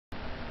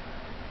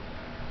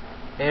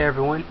Hey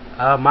everyone,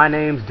 my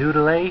name's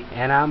Doodelay,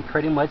 and I'm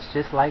pretty much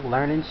just like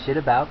learning shit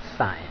about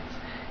science.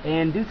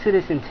 And due to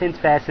this intense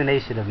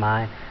fascination of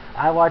mine,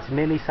 I watch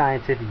many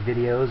scientific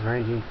videos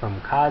ranging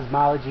from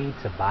cosmology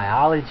to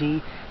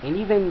biology, and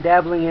even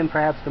dabbling in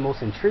perhaps the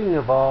most intriguing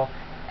of all,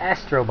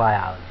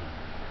 astrobiology.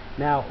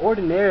 Now,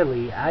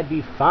 ordinarily, I'd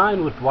be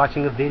fine with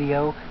watching a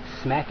video,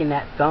 smacking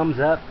that thumbs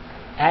up,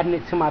 adding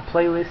it to my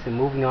playlist, and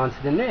moving on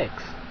to the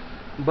next.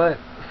 But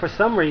for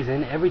some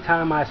reason, every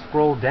time I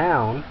scroll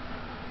down,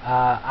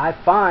 I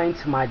find,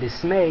 to my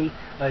dismay,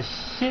 a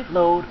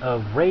shitload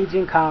of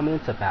raging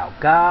comments about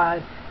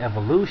God,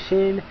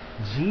 evolution,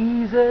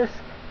 Jesus,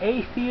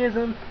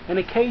 atheism, and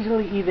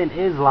occasionally even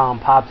Islam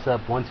pops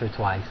up once or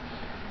twice.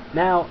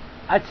 Now,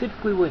 I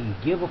typically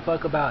wouldn't give a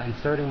fuck about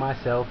inserting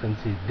myself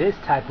into this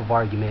type of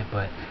argument,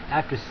 but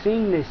after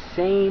seeing this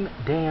same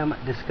damn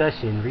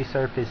discussion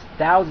resurface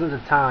thousands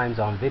of times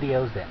on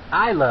videos that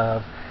I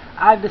love,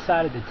 I've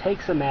decided to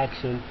take some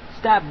action,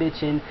 stop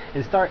bitching,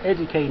 and start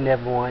educating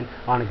everyone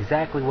on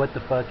exactly what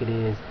the fuck it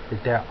is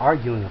that they're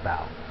arguing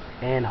about.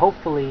 And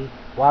hopefully,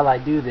 while I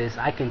do this,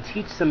 I can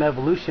teach some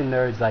evolution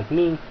nerds like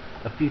me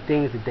a few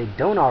things that they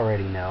don't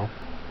already know,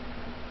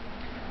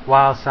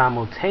 while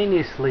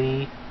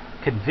simultaneously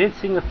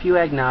convincing a few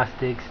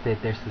agnostics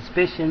that their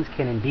suspicions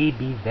can indeed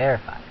be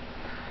verified.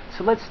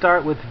 So let's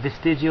start with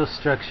vestigial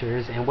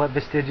structures and what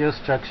vestigial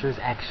structures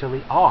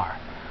actually are.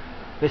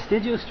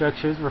 Vestigial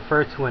structures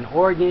refer to an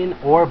organ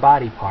or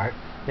body part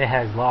that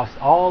has lost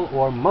all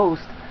or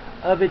most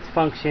of its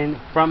function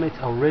from its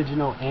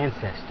original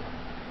ancestor.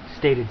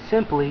 Stated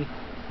simply,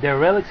 they're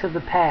relics of the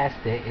past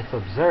that, if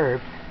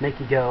observed, make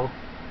you go,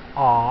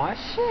 "Aw,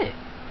 shit.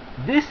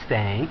 This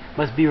thing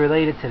must be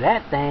related to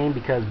that thing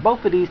because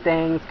both of these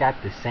things got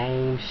the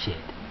same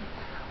shit."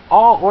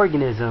 All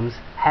organisms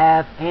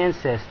have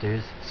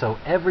ancestors, so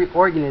every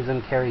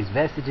organism carries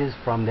vestiges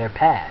from their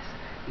past,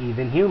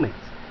 even humans.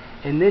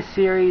 In this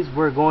series,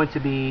 we're going to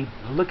be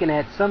looking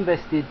at some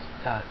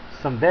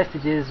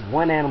vestiges,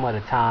 one animal at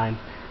a time.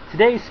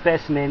 Today's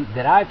specimen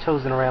that I've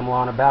chosen to ramble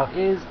on about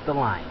is the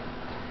lion.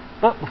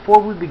 But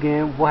before we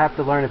begin, we'll have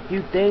to learn a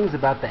few things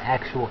about the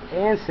actual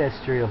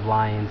ancestry of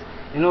lions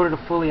in order to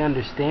fully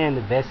understand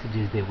the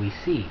vestiges that we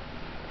see.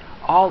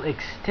 All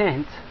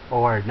extant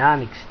or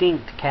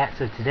non-extinct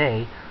cats of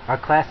today are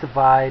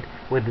classified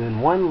within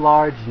one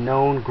large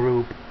known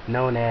group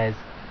known as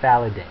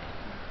Felidae.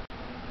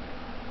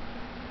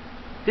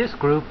 This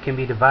group can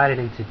be divided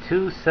into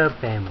two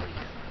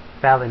subfamilies.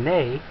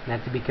 Felinae,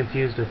 not to be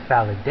confused with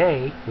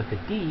Felidae with a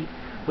D,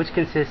 which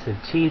consists of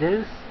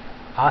cheetahs,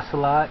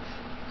 ocelots,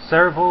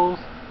 servals,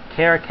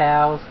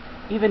 caracals,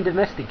 even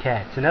domestic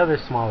cats and other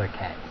smaller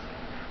cats.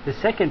 The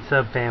second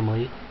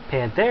subfamily,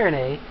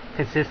 Pantherinae,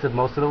 consists of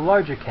most of the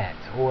larger cats,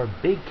 or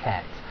big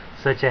cats,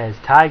 such as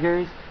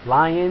tigers,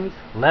 lions,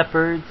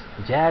 leopards,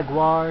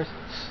 jaguars,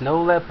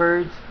 snow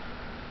leopards,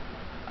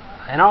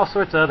 and all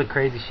sorts of other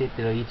crazy shit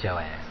that'll eat your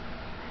ass.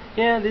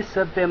 Yeah, this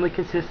subfamily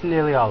consists of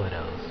nearly all of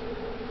those.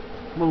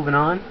 Moving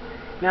on.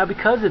 Now,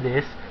 because of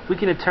this, we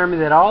can determine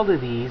that all of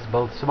these,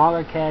 both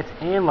smaller cats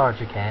and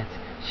larger cats,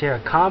 share a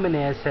common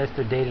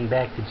ancestor dating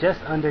back to just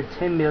under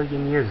 10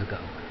 million years ago,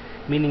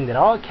 meaning that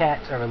all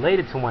cats are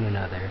related to one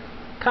another,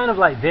 kind of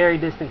like very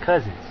distant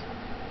cousins.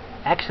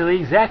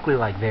 Actually, exactly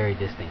like very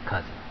distant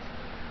cousins.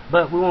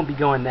 But we won't be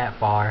going that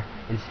far.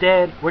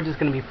 Instead, we're just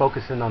going to be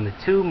focusing on the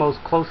two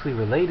most closely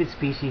related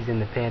species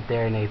in the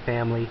Pantherinae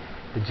family,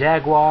 the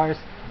jaguars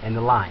and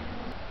the lion.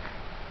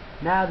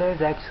 Now,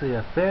 there's actually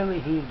a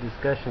fairly heated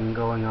discussion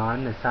going on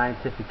in the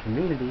scientific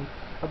community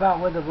about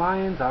whether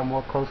lions are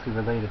more closely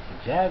related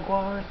to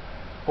jaguars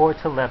or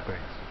to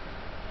leopards.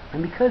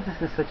 And because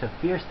this is such a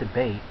fierce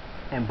debate,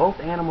 and both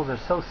animals are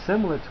so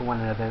similar to one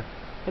another,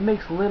 it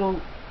makes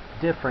little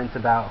difference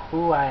about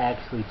who I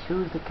actually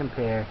choose to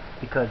compare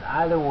because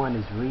either one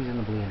is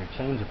reasonably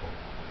interchangeable.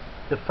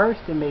 The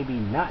first and maybe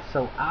not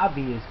so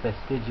obvious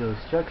vestigial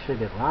structure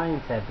that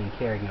lions have been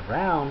carrying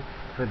around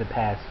for the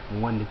past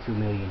 1 to 2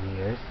 million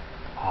years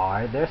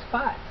are their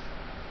spots.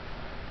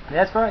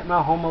 That's right,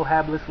 my homo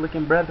habilis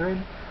looking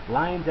brethren,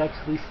 lions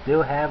actually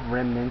still have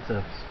remnants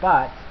of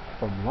spots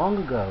from long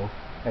ago,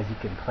 as you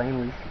can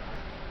plainly see.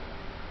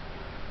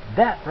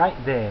 That right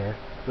there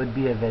would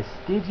be a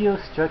vestigial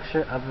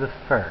structure of the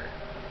fur.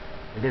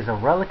 It is a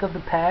relic of the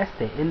past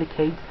that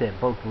indicates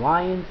that both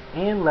lions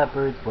and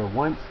leopards were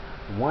once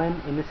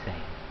one and the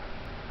same.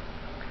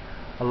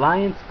 A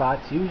lion's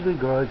spots usually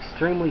grow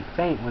extremely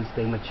faint once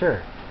they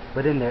mature,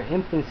 but in their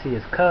infancy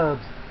as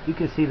cubs, you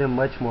can see them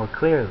much more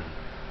clearly.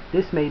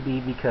 This may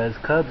be because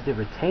cubs that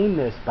retain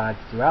their spots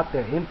throughout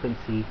their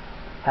infancy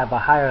have a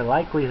higher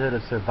likelihood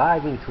of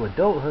surviving to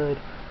adulthood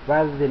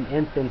rather than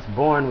infants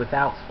born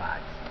without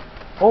spots.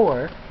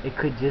 Or it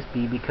could just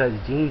be because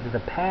genes of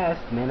the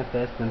past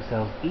manifest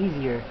themselves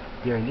easier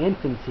during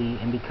infancy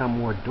and become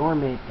more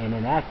dormant and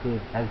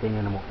inactive as the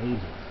animal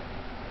ages.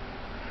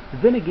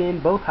 Then again,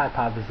 both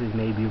hypotheses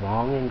may be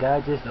wrong and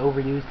God just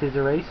overused his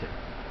eraser,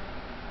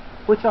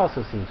 which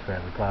also seems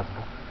fairly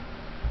plausible.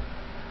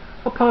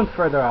 Upon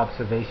further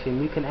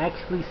observation, you can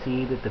actually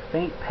see that the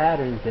faint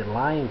patterns that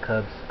lion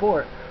cubs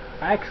sport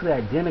are actually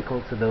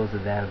identical to those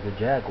of that of the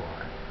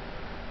jaguar.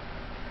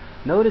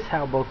 Notice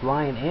how both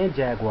lion and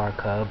jaguar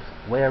cubs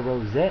wear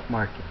rosette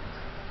markings.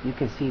 You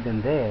can see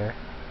them there.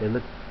 They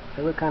look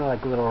kind of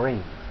like little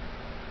rings.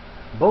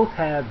 Both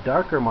have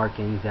darker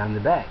markings down the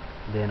back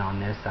than on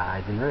their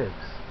sides and ribs.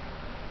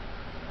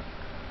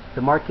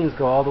 The markings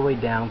go all the way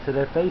down to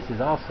their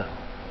faces also.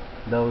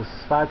 Those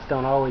spots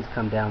don't always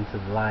come down to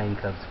the lion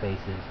cubs'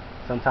 faces.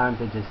 Sometimes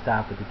they just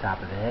stop at the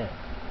top of the head.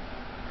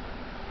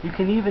 You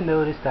can even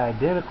notice the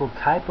identical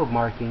type of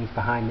markings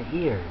behind the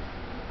ears,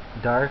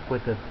 dark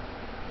with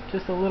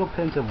just a little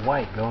pinch of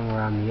white going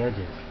around the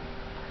edges.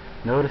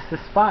 Notice the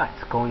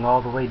spots going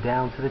all the way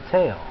down to the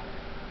tail.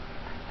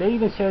 They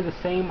even share the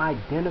same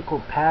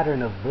identical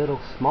pattern of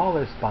little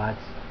smaller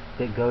spots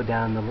that go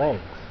down the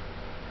legs.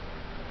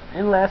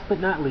 And last but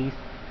not least,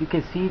 you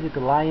can see that the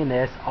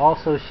lioness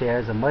also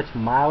shares a much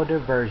milder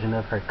version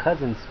of her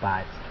cousin's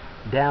spots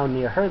down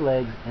near her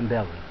legs and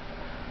belly.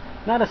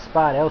 Not a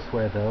spot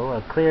elsewhere though,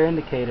 a clear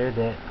indicator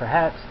that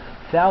perhaps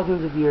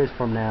thousands of years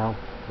from now,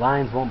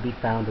 lions won't be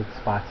found with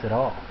spots at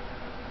all.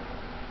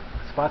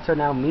 Spots are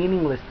now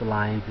meaningless to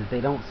lions as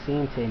they don't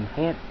seem to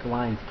enhance the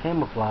lion's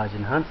camouflage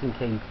and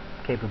hunting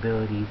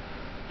capabilities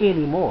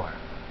anymore.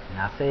 And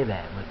I say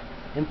that with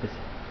emphasis.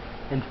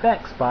 In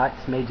fact,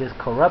 spots may just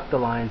corrupt the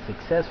lion's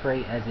success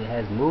rate as it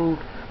has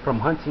moved from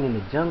hunting in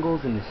the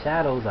jungles and the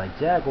shadows like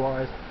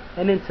jaguars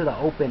and into the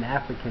open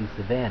African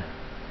savanna.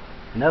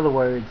 In other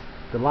words,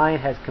 the lion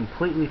has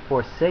completely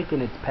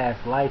forsaken its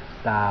past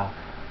lifestyle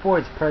for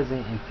its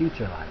present and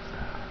future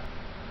lifestyle.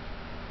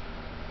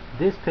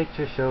 This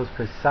picture shows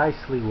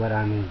precisely what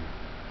I mean.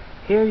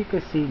 Here you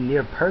can see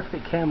near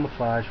perfect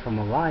camouflage from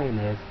a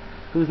lioness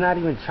who's not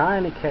even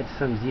trying to catch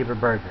some zebra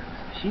burgers.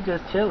 She's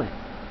just chilling,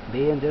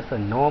 being just a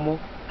normal,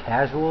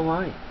 casual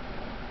lion.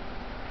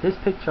 This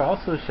picture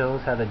also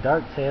shows how the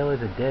dark tail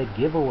is a dead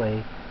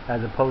giveaway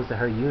as opposed to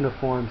her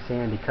uniform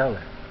sandy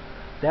color.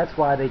 That's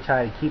why they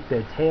try to keep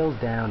their tails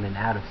down and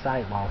out of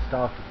sight while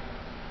stalking.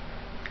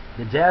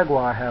 The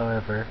jaguar,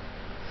 however,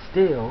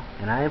 still,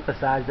 and I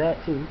emphasize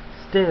that too,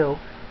 still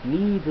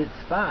needs its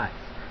spots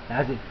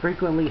as it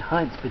frequently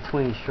hunts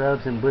between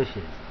shrubs and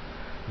bushes.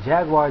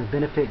 Jaguars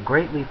benefit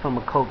greatly from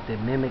a coat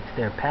that mimics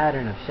their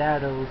pattern of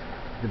shadows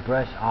the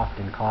brush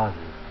often causes.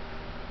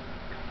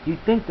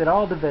 You'd think that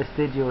all the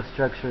vestigial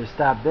structures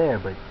stop there,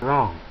 but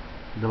wrong.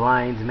 The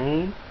lion's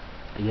mane?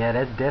 Yeah,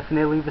 that's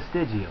definitely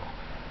vestigial.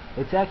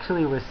 It's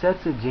actually a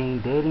recessive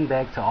gene dating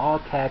back to all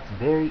cats'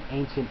 very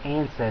ancient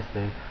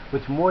ancestor,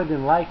 which more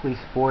than likely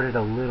sported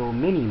a little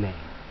mini mane.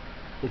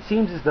 It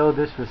seems as though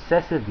this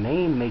recessive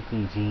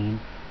mane-making gene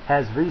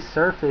has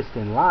resurfaced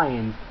in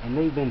lions, and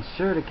they've been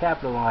sure to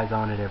capitalize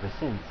on it ever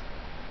since.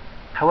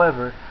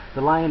 However,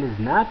 the lion is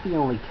not the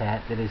only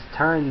cat that has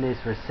turned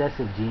this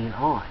recessive gene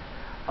on.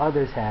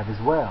 Others have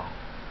as well,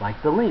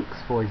 like the lynx,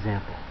 for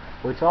example,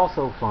 which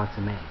also flaunts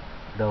a mane,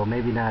 though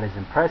maybe not as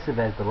impressive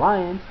as the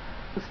lions,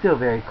 but still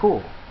very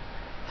cool.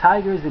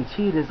 Tigers and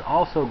cheetahs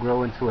also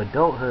grow into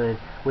adulthood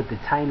with the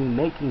tiny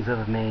makings of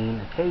a mane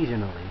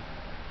occasionally,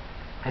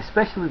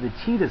 especially the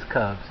cheetah's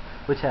cubs,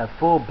 which have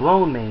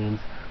full-blown manes,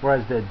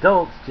 whereas the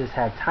adults just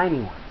have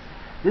tiny ones.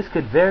 This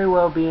could very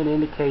well be an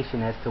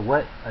indication as to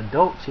what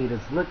adult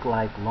cheetahs looked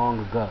like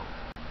long ago.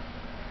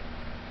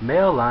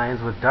 Male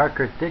lions with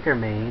darker, thicker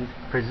manes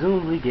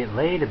presumably get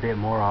laid a bit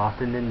more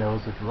often than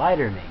those with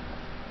lighter manes,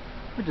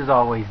 which is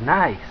always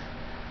nice,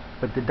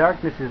 but the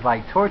darkness is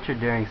like torture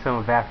during some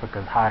of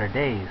Africa's hotter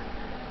days.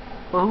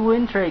 Well, who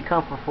wouldn't trade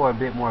comfort for a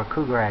bit more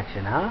cougar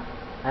action, huh?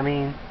 I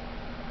mean,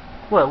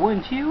 what,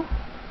 wouldn't you?